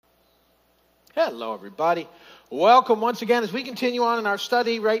Hello, everybody. Welcome once again as we continue on in our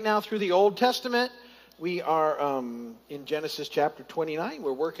study right now through the Old Testament. We are in Genesis chapter 29.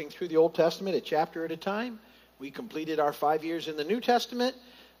 We're working through the Old Testament a chapter at a time. We completed our 5 years in the New Testament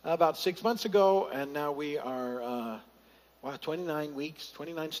about 6 months ago, and now we are, 29 weeks,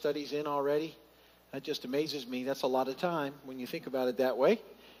 29 studies in already. That just amazes me. That's a lot of time when you think about it that way.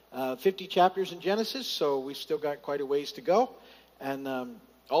 50 chapters in Genesis, so we've still got quite a ways to go. And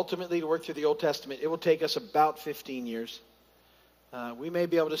ultimately, to work through the Old Testament, it will take us about 15 years. We may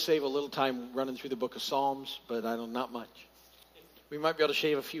be able to save a little time running through the book of Psalms, but not much. We might be able to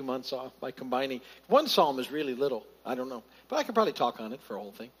shave a few months off by combining. One psalm is really little. I don't know. But I could probably talk on it for a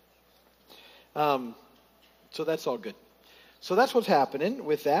whole thing. So that's all good. So that's what's happening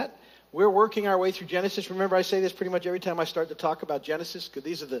with that. We're working our way through Genesis. Remember, I say this pretty much every time I start to talk about Genesis,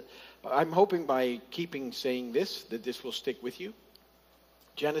 because I'm hoping by keeping saying this, that this will stick with you.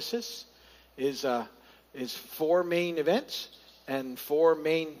 Genesis is 4 main events and 4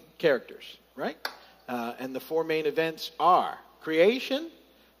 main characters, right? And the 4 main events are creation,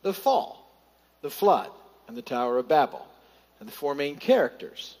 the fall, the flood, and the Tower of Babel. And the 4 main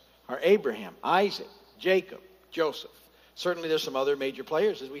characters are Abraham, Isaac, Jacob, Joseph. Certainly there's some other major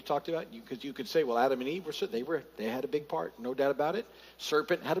players, as we talked about, because you could say, well, Adam and Eve, they had a big part, no doubt about it.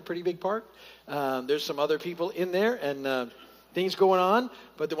 Serpent had a pretty big part. There's some other people in there, and things going on,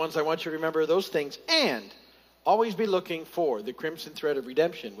 but the ones I want you to remember are those things. And always be looking for the crimson thread of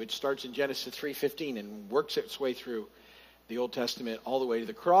redemption, which starts in Genesis 3:15 and works its way through the Old Testament all the way to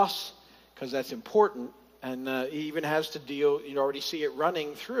the cross, because that's important. And it even has to deal, you already see it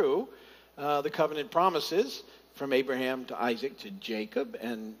running through the covenant promises from Abraham to Isaac to Jacob.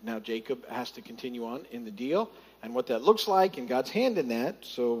 And now Jacob has to continue on in the deal and what that looks like and God's hand in that.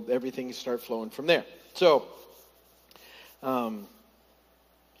 So everything starts flowing from there. So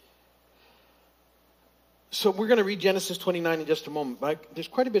we're going to read Genesis 29 in just a moment. But there's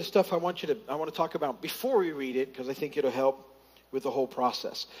quite a bit of stuff I want to talk about before we read it, because I think it'll help with the whole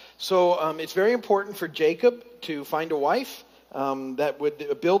process. So it's very important for Jacob to find a wife that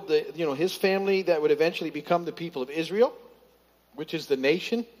would build his family that would eventually become the people of Israel, which is the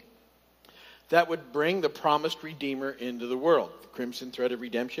nation that would bring the promised Redeemer into the world. The crimson thread of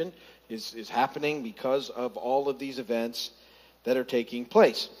redemption is happening because of all of these events that are taking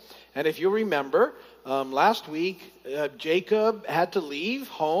place. And if you remember, last week, Jacob had to leave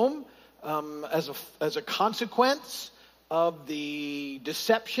home as a consequence of the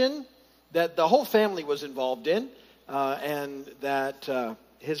deception that the whole family was involved in, and that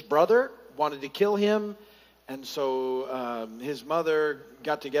his brother wanted to kill him. And so his mother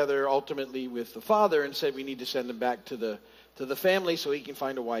got together ultimately with the father and said, we need to send him back to the family so he can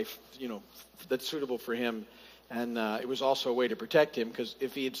find a wife, that's suitable for him. And it was also a way to protect him, because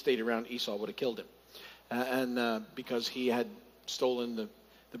if he had stayed around, Esau would have killed him. Because he had stolen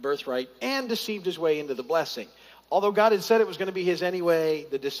the birthright and deceived his way into the blessing. Although God had said it was going to be his anyway,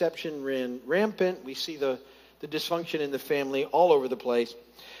 the deception ran rampant. We see the dysfunction in the family all over the place.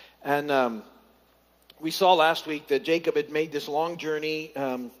 And we saw last week that Jacob had made this long journey,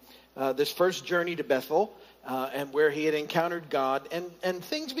 this first journey to Bethel, and where he had encountered God. And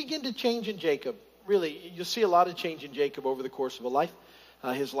things begin to change in Jacob. Really, you'll see a lot of change in Jacob over the course of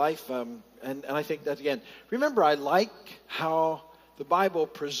his life. And I think that, again, remember, I like how the Bible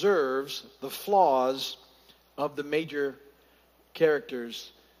preserves the flaws of the major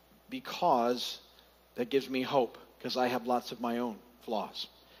characters, because that gives me hope, because I have lots of my own flaws.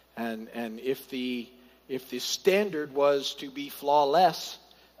 And if the standard was to be flawless,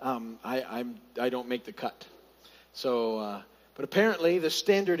 I don't make the cut. So, but apparently the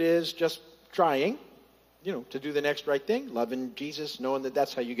standard is just trying, to do the next right thing, loving Jesus, knowing that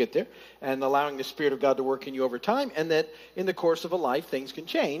that's how you get there, and allowing the Spirit of God to work in you over time, and that in the course of a life, things can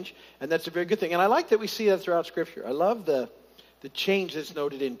change, and that's a very good thing. And I like that we see that throughout Scripture. I love the change that's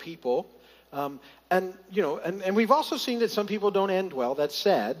noted in people, and we've also seen that some people don't end well. That's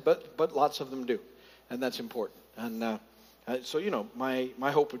sad, but lots of them do, and that's important. And so my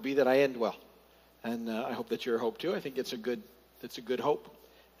hope would be that I end well, and I hope that your hope too. I think that's a good hope.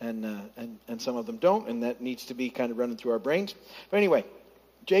 And some of them don't, and that needs to be kind of running through our brains. But anyway,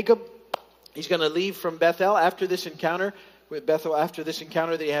 Jacob, he's going to leave from Bethel after this encounter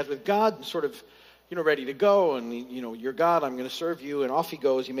that he has with God, and sort of, ready to go. And, you're God, I'm going to serve you. And off he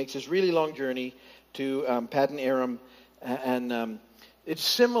goes. He makes this really long journey to Paddan Aram. And it's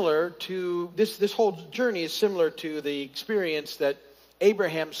similar to, this whole journey is similar to the experience that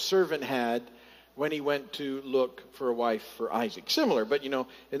Abraham's servant had when he went to look for a wife for Isaac. Similar, but in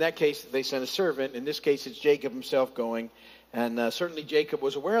that case, they sent a servant. In this case, it's Jacob himself going. And certainly Jacob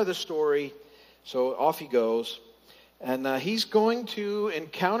was aware of the story So off he goes. And he's going to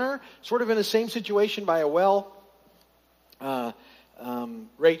encounter, sort of in the same situation by a well,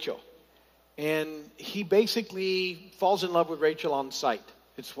 Rachel. And he basically falls in love with Rachel on sight.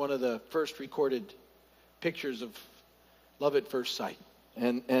 It's one of the first recorded pictures of love at first sight.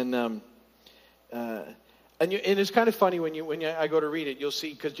 And it's kind of funny when I go to read it, you'll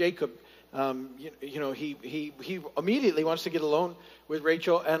see, because Jacob, he immediately wants to get alone with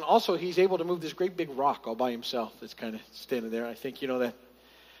Rachel, and also he's able to move this great big rock all by himself that's kind of standing there. I think you know that.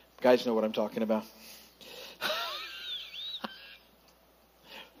 Guys know what I'm talking about.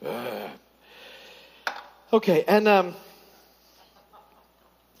 Okay, and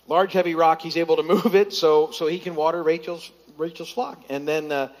large heavy rock, he's able to move it so he can water Rachel's flock. And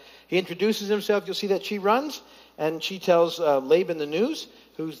then he introduces himself. You'll see that she runs and she tells Laban the news,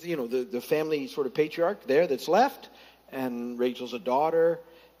 who's the family sort of patriarch there that's left, and Rachel's a daughter,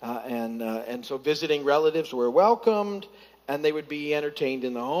 and so visiting relatives were welcomed, and they would be entertained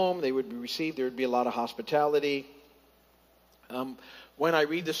in the home. They would be received. There would be a lot of hospitality. When I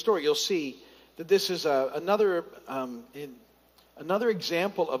read the story, you'll see that this is another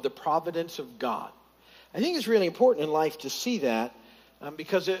example of the providence of God. I think it's really important in life to see that,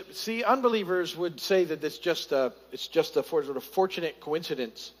 because unbelievers would say that it's just a sort of fortunate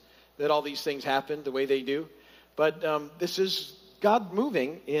coincidence that all these things happen the way they do. But this is God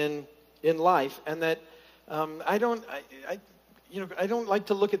moving in life, and that I don't like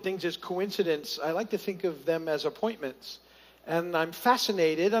to look at things as coincidence. I like to think of them as appointments. And I'm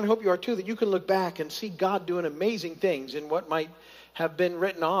fascinated, and I hope you are too, that you can look back and see God doing amazing things in what might have been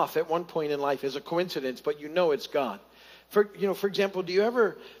written off at one point in life as a coincidence, but you know it's God. For example, do you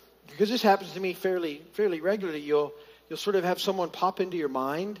ever, because this happens to me fairly regularly, you'll sort of have someone pop into your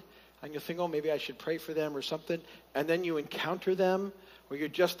mind, and you'll think, oh, maybe I should pray for them or something, and then you encounter them, or you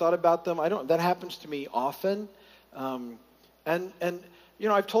just thought about them. That happens to me often. I've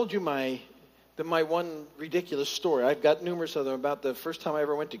told you my one ridiculous story. I've got numerous of them about the first time I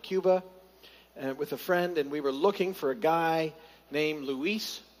ever went to Cuba with a friend, and we were looking for a guy named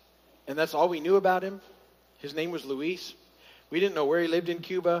Luis, and that's all we knew about him. His name was Luis. We didn't know where he lived in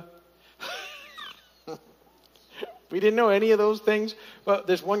Cuba. We didn't know any of those things. But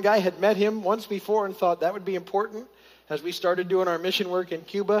this one guy had met him once before and thought that would be important as we started doing our mission work in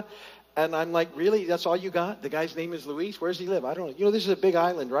Cuba. And I'm like, really? That's all you got? The guy's name is Luis? Where does he live? I don't know. This is a big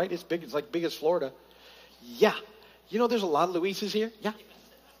island, right? It's big. It's like big as Florida. Yeah. There's a lot of Luises here? Yeah.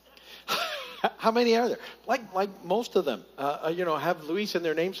 How many are there? Like most of them, have Luis in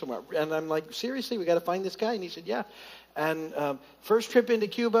their name somewhere. And I'm like, seriously, we got to find this guy? And he said, yeah. And first trip into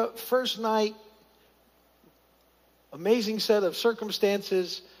Cuba, first night, amazing set of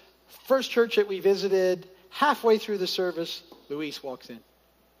circumstances. First church that we visited, halfway through the service, Luis walks in.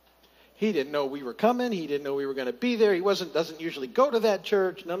 He didn't know we were coming. He didn't know we were going to be there. He doesn't usually go to that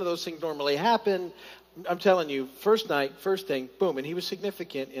church. None of those things normally happen. I'm telling you, first night, first thing, boom. And he was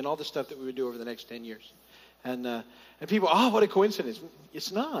significant in all the stuff that we would do over the next 10 years. And people, what a coincidence.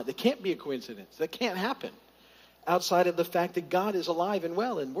 It's not. It can't be a coincidence. That can't happen outside of the fact that God is alive and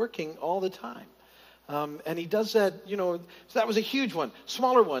well and working all the time. And he does that, so that was a huge one.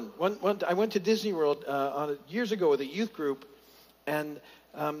 Smaller one. I went to Disney World years ago with a youth group, and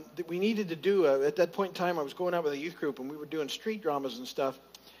we needed to do, at that point in time, I was going out with a youth group, and we were doing street dramas and stuff.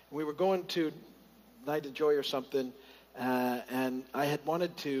 And we were going to Night of Joy or something, and I had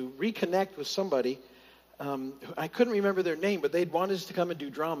wanted to reconnect with somebody. I couldn't remember their name, but they'd wanted us to come and do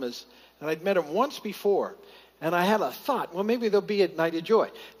dramas, and I'd met them once before, and I had a thought, well, maybe they'll be at Night of Joy.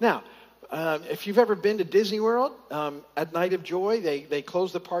 Now, if you've ever been to Disney World, at Night of Joy, they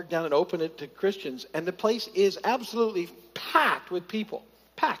close the park down and open it to Christians, and the place is absolutely packed with people.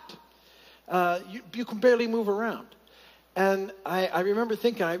 Packed. You can barely move around. And I remember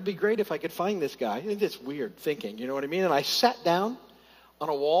thinking, it'd be great if I could find this guy. It's weird thinking, you know what I mean? And I sat down on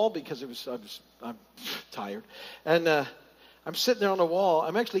a wall because I'm tired. And I'm sitting there on a wall.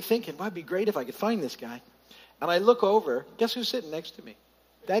 I'm actually thinking, it'd be great if I could find this guy. And I look over. Guess who's sitting next to me?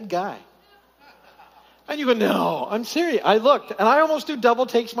 That guy. And you go, no, I'm serious. I looked, and I almost do double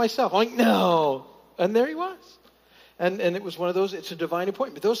takes myself. I'm like, no. And there he was. And it was one of those, it's a divine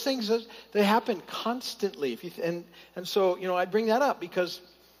appointment. Those things, they happen constantly. And so, I bring that up because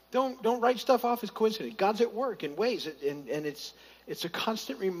don't write stuff off as coincidence. God's at work in ways, and it's a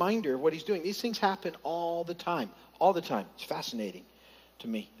constant reminder of what he's doing. These things happen all the time. All the time. It's fascinating to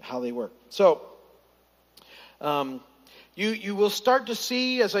me how they work. So, you will start to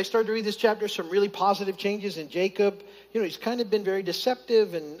see, as I start to read this chapter, some really positive changes in Jacob. He's kind of been very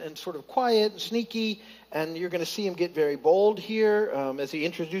deceptive and sort of quiet and sneaky. And you're going to see him get very bold here as he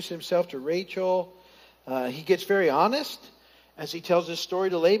introduces himself to Rachel. He gets very honest as he tells his story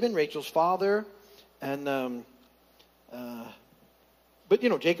to Laban, Rachel's father. And but,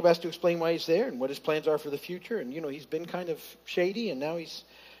 Jacob has to explain why he's there and what his plans are for the future. And, he's been kind of shady, and now he's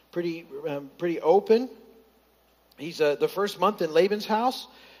pretty open. He's the first month in Laban's house.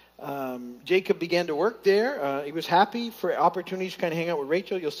 Jacob began to work there. He was happy for opportunities to kind of hang out with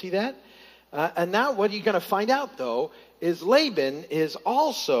Rachel. You'll see that. And now what you're going to find out, though, is Laban is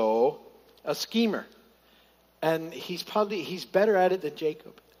also a schemer. And he's better at it than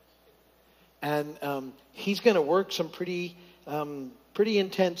Jacob. And he's going to work some pretty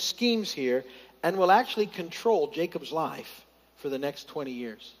intense schemes here, and will actually control Jacob's life for the next 20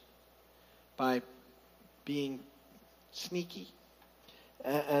 years by being sneaky.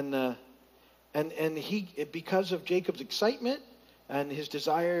 And he, because of Jacob's excitement and his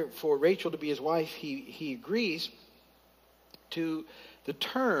desire for Rachel to be his wife, he agrees to the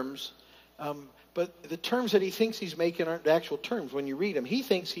terms. But the terms that he thinks he's making aren't the actual terms. When you read them, he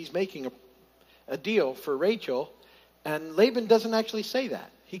thinks he's making a deal for Rachel, and Laban doesn't actually say that.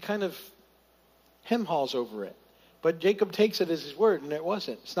 He kind of hem-haws over it. But Jacob takes it as his word, and it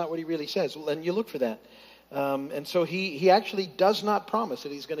wasn't. It's not what he really says. And you look for that. And so he actually does not promise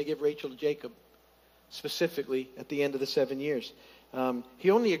that he's going to give Rachel to Jacob, specifically at the end of the 7 years.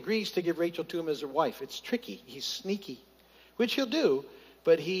 He only agrees to give Rachel to him as a wife. It's tricky. He's sneaky, which he'll do.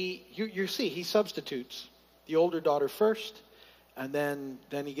 But you see, he substitutes the older daughter first, and then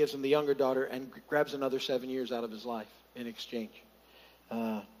he gives him the younger daughter and grabs another 7 years out of his life in exchange.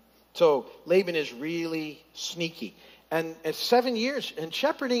 So Laban is really sneaky. And at 7 years, and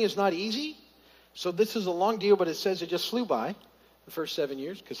shepherding is not easy. So this is a long deal, but it says it just flew by the first 7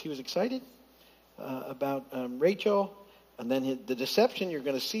 years because he was excited about Rachel. And then the deception, you're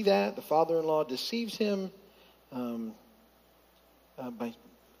going to see that. The father-in-law deceives him by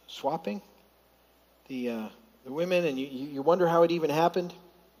swapping the women. And you wonder how it even happened.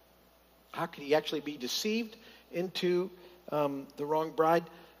 How could he actually be deceived into the wrong bride?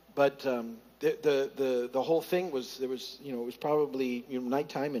 But the whole thing was, it was probably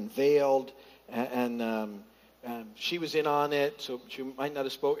nighttime and veiled. And she was in on it, so she might not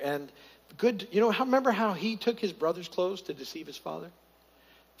have spoke. And good, remember how he took his brother's clothes to deceive his father?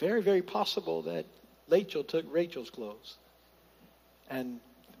 Very, very possible that Rachel took Rachel's clothes and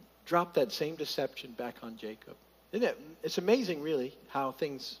dropped that same deception back on Jacob. Isn't it? It's amazing, really, how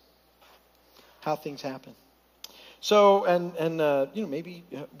things happen. So, and maybe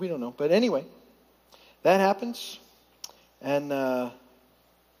we don't know, but anyway, that happens, and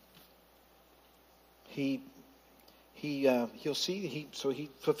he'll see he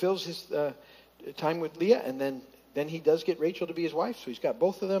fulfills his time with Leah, and then he does get Rachel to be his wife. So he's got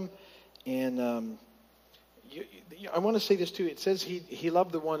both of them, and I want to say this too. It says he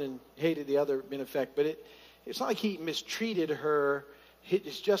loved the one and hated the other, in effect, but it's not like he mistreated her.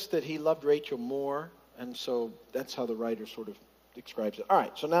 It's just that he loved Rachel more, and so that's how the writer sort of describes it. All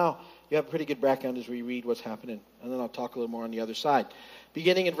right, so now you have a pretty good background as we read what's happening, and then I'll talk a little more on the other side.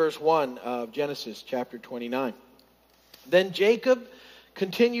 Beginning in verse 1 of Genesis chapter 29. Then Jacob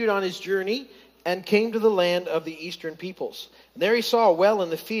continued on his journey and came to the land of the eastern peoples. And there he saw a well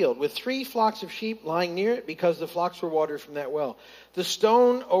in the field with 3 flocks of sheep lying near it, because the flocks were watered from that well. The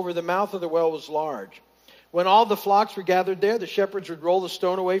stone over the mouth of the well was large. When all the flocks were gathered there, the shepherds would roll the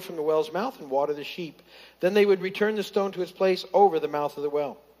stone away from the well's mouth and water the sheep. Then they would return the stone to its place over the mouth of the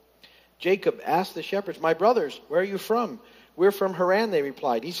well. Jacob asked the shepherds, "My brothers, where are you from?" "We're from Haran," they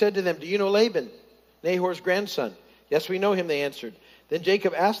replied. He said to them, "Do you know Laban, Nahor's grandson?" "Yes, we know him," they answered. Then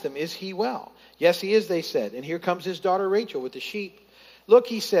Jacob asked them, "Is he well?" "Yes, he is," they said. "And here comes his daughter Rachel with the sheep." "Look,"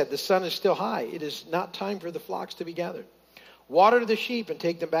 he said, "the sun is still high. It is not time for the flocks to be gathered. Water the sheep and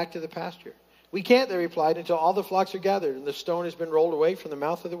take them back to the pasture." "We can't," they replied, "until all the flocks are gathered and the stone has been rolled away from the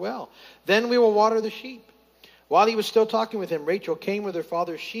mouth of the well. Then we will water the sheep." While he was still talking with him, Rachel came with her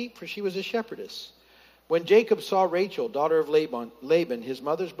father's sheep, for she was a shepherdess. When Jacob saw Rachel, daughter of Laban, his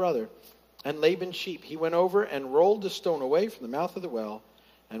mother's brother, and Laban's sheep, he went over and rolled the stone away from the mouth of the well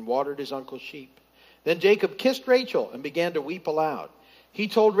and watered his uncle's sheep. Then Jacob kissed Rachel and began to weep aloud. He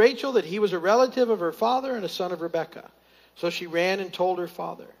told Rachel that he was a relative of her father and a son of Rebekah. So she ran and told her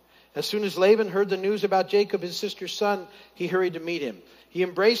father. As soon as Laban heard the news about Jacob, his sister's son, he hurried to meet him. He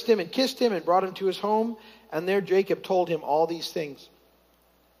embraced him and kissed him and brought him to his home, and there Jacob told him all these things.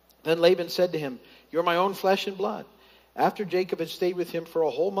 Then Laban said to him, "You're my own flesh and blood." After Jacob had stayed with him for a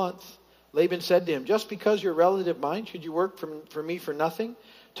whole month, Laban said to him, "Just because you're a relative of mine, should you work for me for nothing?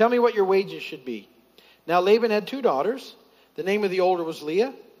 Tell me what your wages should be." Now Laban had 2 daughters. The name of the older was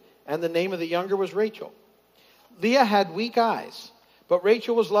Leah, and the name of the younger was Rachel. Leah had weak eyes, but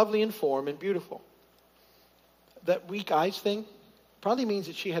Rachel was lovely in form and beautiful. That weak eyes thing probably means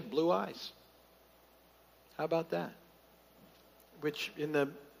that she had blue eyes. How about that? Which in the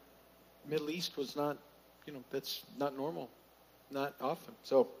Middle East was not, that's not normal, not often.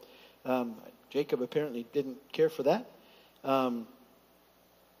 So Jacob apparently didn't care for that.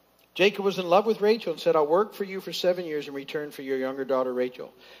 Jacob was in love with Rachel and said, I'll work for you for 7 years in return for your younger daughter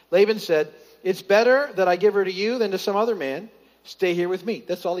Rachel. Laban said, it's better that I give her to you than to some other man. Stay here with me.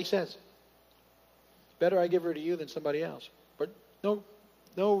 That's all he says. Better I give her to you than somebody else. But no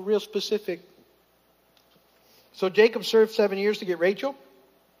real specific. So Jacob served 7 years to get Rachel,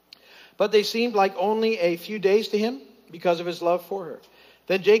 but they seemed like only a few days to him because of his love for her.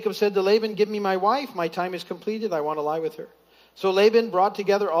 Then Jacob said to Laban, give me my wife. My time is completed. I want to lie with her. So Laban brought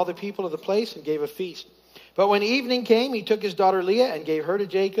together all the people of the place and gave a feast. But when evening came, he took his daughter Leah and gave her to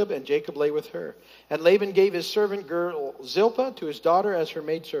Jacob, and Jacob lay with her. And Laban gave his servant girl Zilpah to his daughter as her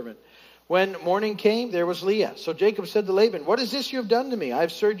maidservant. When morning came, there was Leah. So Jacob said to Laban, what is this you have done to me? I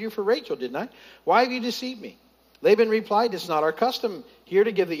have served you for Rachel, didn't I? Why have you deceived me? Laban replied, it's not our custom here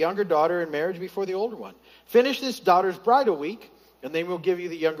to give the younger daughter in marriage before the older one. Finish this daughter's bridal week, and then we'll give you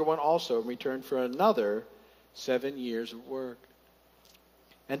the younger one also in return for another 7 years of work.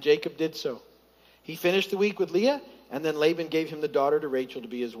 And Jacob did so. He finished the week with Leah, and then Laban gave him the daughter to Rachel to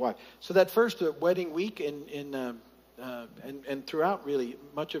be his wife. So that first wedding week and throughout really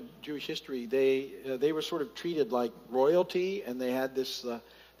much of Jewish history, they were sort of treated like royalty, and they had this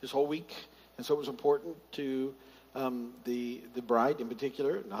whole week, and so it was important to the bride in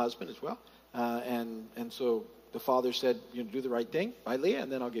particular, and the husband as well, and so the father said, do the right thing by Leah,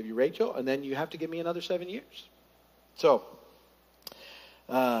 and then I'll give you Rachel, and then you have to give me another 7 years. So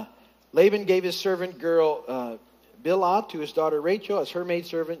Laban gave his servant girl Bilhah to his daughter Rachel as her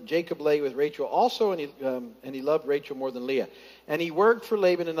maidservant. Jacob lay with Rachel also, and he loved Rachel more than Leah. And he worked for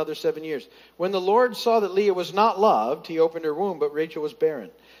Laban another 7 years. When the Lord saw that Leah was not loved, he opened her womb, but Rachel was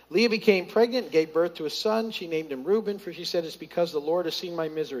barren. Leah became pregnant and gave birth to a son. She named him Reuben, for she said, it's because the Lord has seen my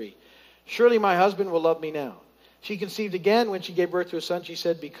misery. Surely my husband will love me now. She conceived again. When she gave birth to a son, she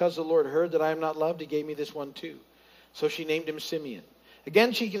said, because the Lord heard that I am not loved, he gave me this one too. So she named him Simeon.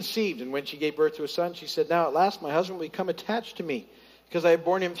 Again she conceived, and when she gave birth to a son, she said, now at last my husband will become attached to me, because I have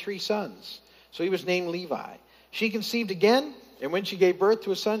borne him 3 sons. So he was named Levi. She conceived again, and when she gave birth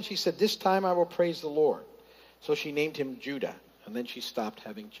to a son, she said, this time I will praise the Lord. So she named him Judah. And then she stopped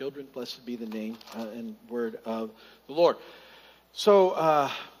having children. Blessed be the name and word of the Lord.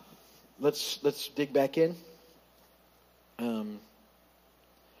 So let's dig back in.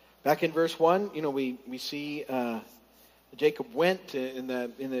 Back in verse 1, we see Jacob went in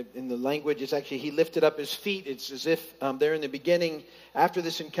the language. It's actually he lifted up his feet. It's as if there in the beginning, after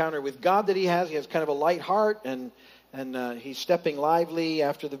this encounter with God that he has kind of a light heart, and he's stepping lively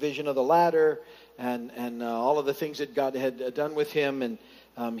after the vision of the ladder and all of the things that God had done with him, and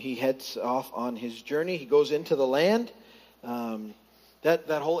he heads off on his journey. He goes into the land.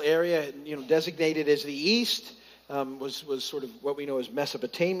 That whole area, designated as the east, was sort of what we know as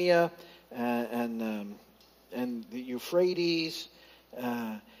Mesopotamia and the Euphrates.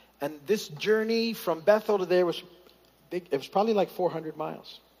 And this journey from Bethel to there was big. It was probably like 400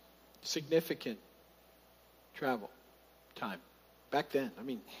 miles. Significant travel time back then.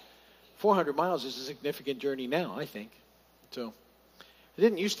 400 miles is a significant journey now, I think. So it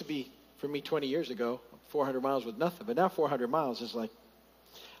didn't used to be for me 20 years ago. 400 miles was nothing, but now 400 miles is like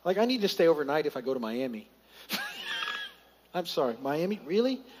I need to stay overnight if I go to Miami. I'm sorry, Miami?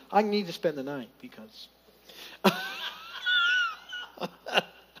 Really? I need to spend the night because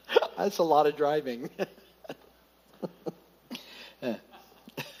that's a lot of driving.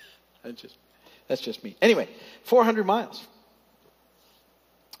 That's just me. Anyway, 400 miles.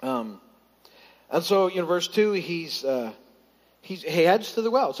 And so, verse 2, he heads to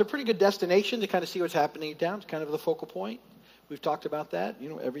the well. It's a pretty good destination to kind of see what's happening down. It's kind of the focal point. We've talked about that.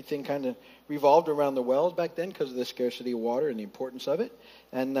 Everything kind of revolved around the wells back then because of the scarcity of water and the importance of it.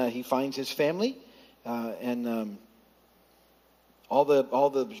 And he finds his family, and all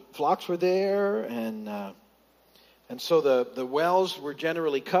the flocks were there, and so the wells were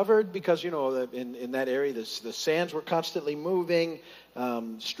generally covered because in that area the sands were constantly moving.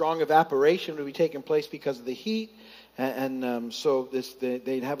 Strong evaporation would be taking place because of the heat, and so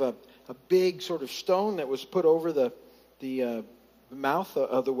they'd have a big sort of stone that was put over the mouth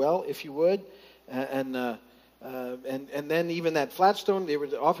of the well, if you would, and then even that flat stone, there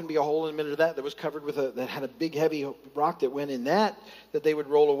would often be a hole in the middle of that was covered with that had a big heavy rock that went in that they would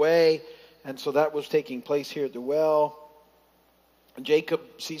roll away, and so that was taking place here at the well. Jacob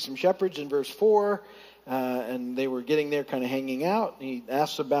sees some shepherds in verse 4, and they were getting there, kind of hanging out. And he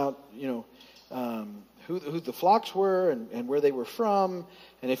asks about, who the flocks were and where they were from,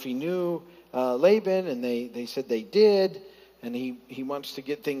 and if he knew Laban, and they said they did. And he wants to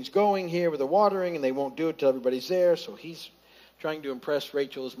get things going here with the watering, and they won't do it till everybody's there. So he's trying to impress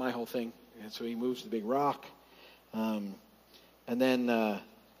Rachel is my whole thing. And so he moves the big rock. And then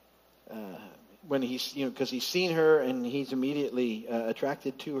when he's, because he's seen her and he's immediately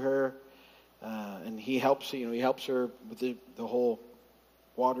attracted to her. And he helps her with the whole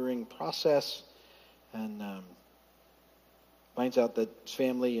watering process. And finds out that it's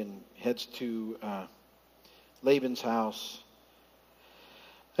family and heads to Laban's house.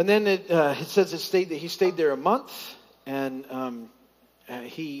 And then it says he stayed there a month, and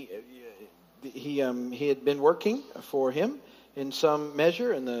he had been working for him in some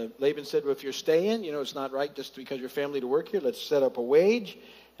measure. And Laban said, "Well, if you're staying, it's not right just because you're family to work here. Let's set up a wage."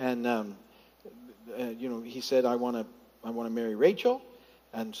 And he said, "I want to marry Rachel."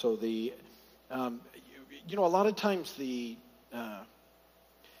 And so a lot of times he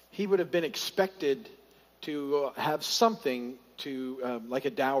would have been expected to have something to, like a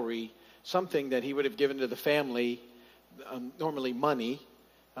dowry, something that he would have given to the family, normally money,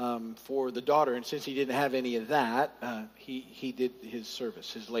 for the daughter. And since he didn't have any of that, he did his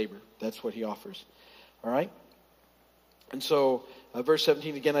service, his labor. That's what he offers. All right? And so, verse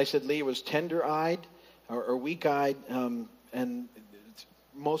 17, again, I said Leah was tender-eyed or weak-eyed, and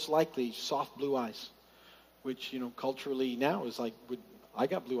most likely soft blue eyes, which, culturally now is like, I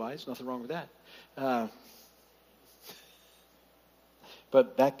got blue eyes, nothing wrong with that.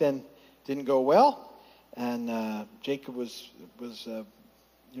 But back then, didn't go well, and Jacob was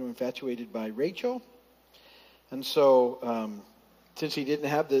infatuated by Rachel, and so since he didn't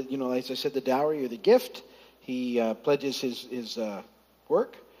have the, as I said, the dowry or the gift, he pledges his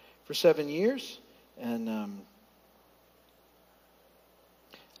work for 7 years, and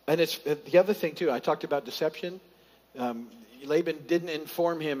it's the other thing too. I talked about deception. Laban didn't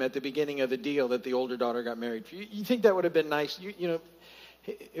inform him at the beginning of the deal that the older daughter got married. You think that would have been nice?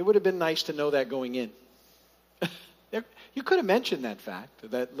 It would have been nice to know that going in. You could have mentioned that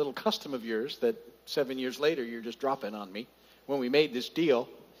fact, that little custom of yours that 7 years later you're just dropping on me when we made this deal.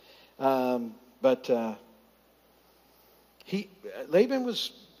 But Laban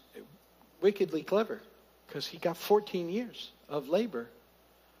was wickedly clever because he got 14 years of labor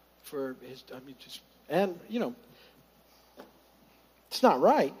for his. It's not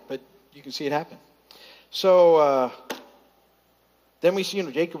right, but you can see it happen. So then we see,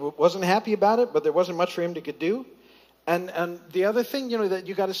 Jacob wasn't happy about it, but there wasn't much for him to do. And the other thing, that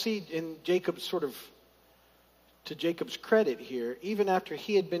you got to see in Jacob's to Jacob's credit here, even after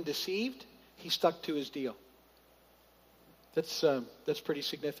he had been deceived, he stuck to his deal. That's pretty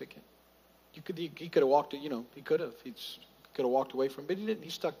significant. He could have walked. He could have walked away from it, but he didn't.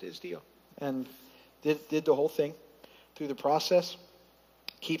 He stuck to his deal and did the whole thing through the process.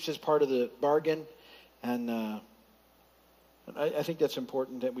 Keeps his part of the bargain, and I think that's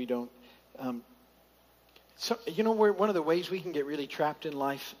important that we don't. Where one of the ways we can get really trapped in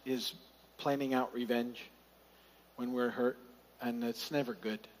life is planning out revenge when we're hurt, and it's never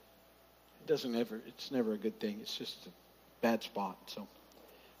good. It's never a good thing. It's just a bad spot. So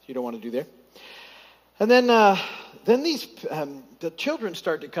you don't want to do there. And then these the children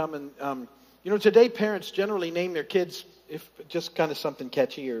start to come, and today parents generally name their kids if just kind of something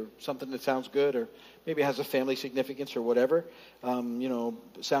catchy or something that sounds good, or maybe has a family significance or whatever.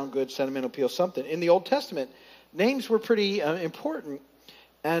 Sound good, sentimental appeal, something. In the Old Testament, names were pretty important,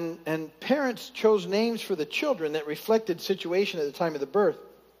 and parents chose names for the children that reflected situation at the time of the birth,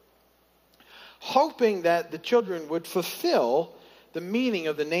 hoping that the children would fulfill the meaning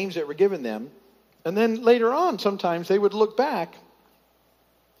of the names that were given them. And then later on, sometimes they would look back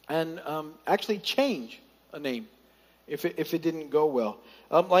and actually change a name if it didn't go well.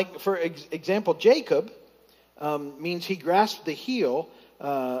 Like, for example, Jacob means he grasped the heel,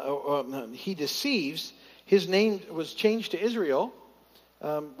 he deceives. His name was changed to Israel,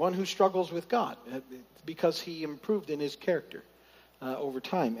 one who struggles with God, because he improved in his character over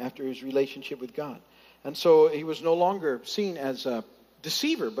time after his relationship with God. And so he was no longer seen as a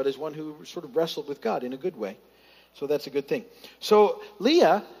deceiver, but as one who sort of wrestled with God in a good way. So that's a good thing. So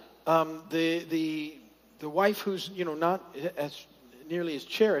Leah, the wife who's not as nearly as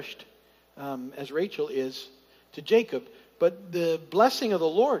cherished as Rachel is to Jacob, but the blessing of the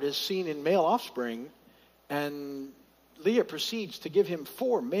Lord is seen in male offspring, and Leah proceeds to give him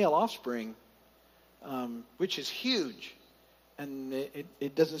 4 male offspring, which is huge, and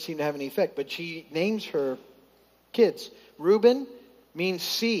it doesn't seem to have any effect. But she names her kids. Reuben means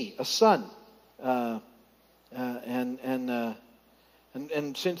sea, a sun. And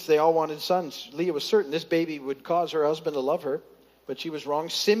since they all wanted sons, Leah was certain this baby would cause her husband to love her, but she was wrong.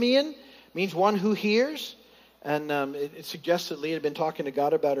 Simeon means one who hears, and it suggests that Leah had been talking to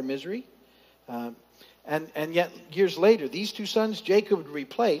God about her misery. And yet, years later, these two sons, Jacob would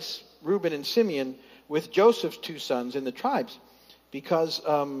replace Reuben and Simeon with Joseph's two sons in the tribes because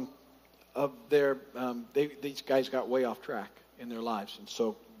of these guys got way off track in their lives. And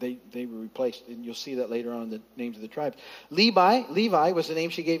so they were replaced. And you'll see that later on in the names of the tribes. Levi was the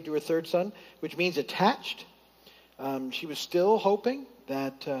name she gave to her third son, which means attached. She was still hoping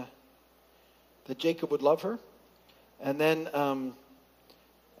that Jacob would love her. And then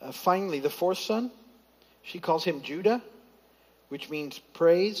finally, the fourth son, she calls him Judah, which means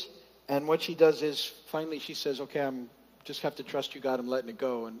praise. And what she does is, finally she says, okay, I'm just have to trust you, God. I'm letting it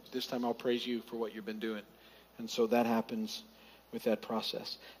go. And this time I'll praise you for what you've been doing. And so that happens with that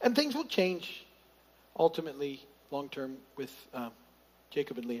process. And things will change ultimately long-term with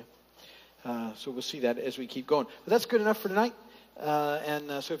Jacob and Leah. So we'll see that as we keep going. But that's good enough for tonight.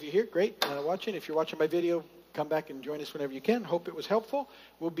 So if you're here, great. Watching. If you're watching my video, come back and join us whenever you can. Hope it was helpful.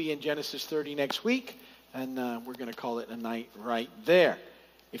 We'll be in Genesis 30 next week. And we're going to call it a night right there.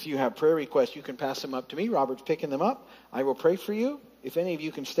 If you have prayer requests, you can pass them up to me. Robert's picking them up. I will pray for you. If any of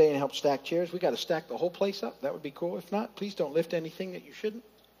you can stay and help stack chairs, we got to stack the whole place up. That would be cool. If not, please don't lift anything that you shouldn't.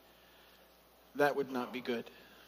 That would not be good.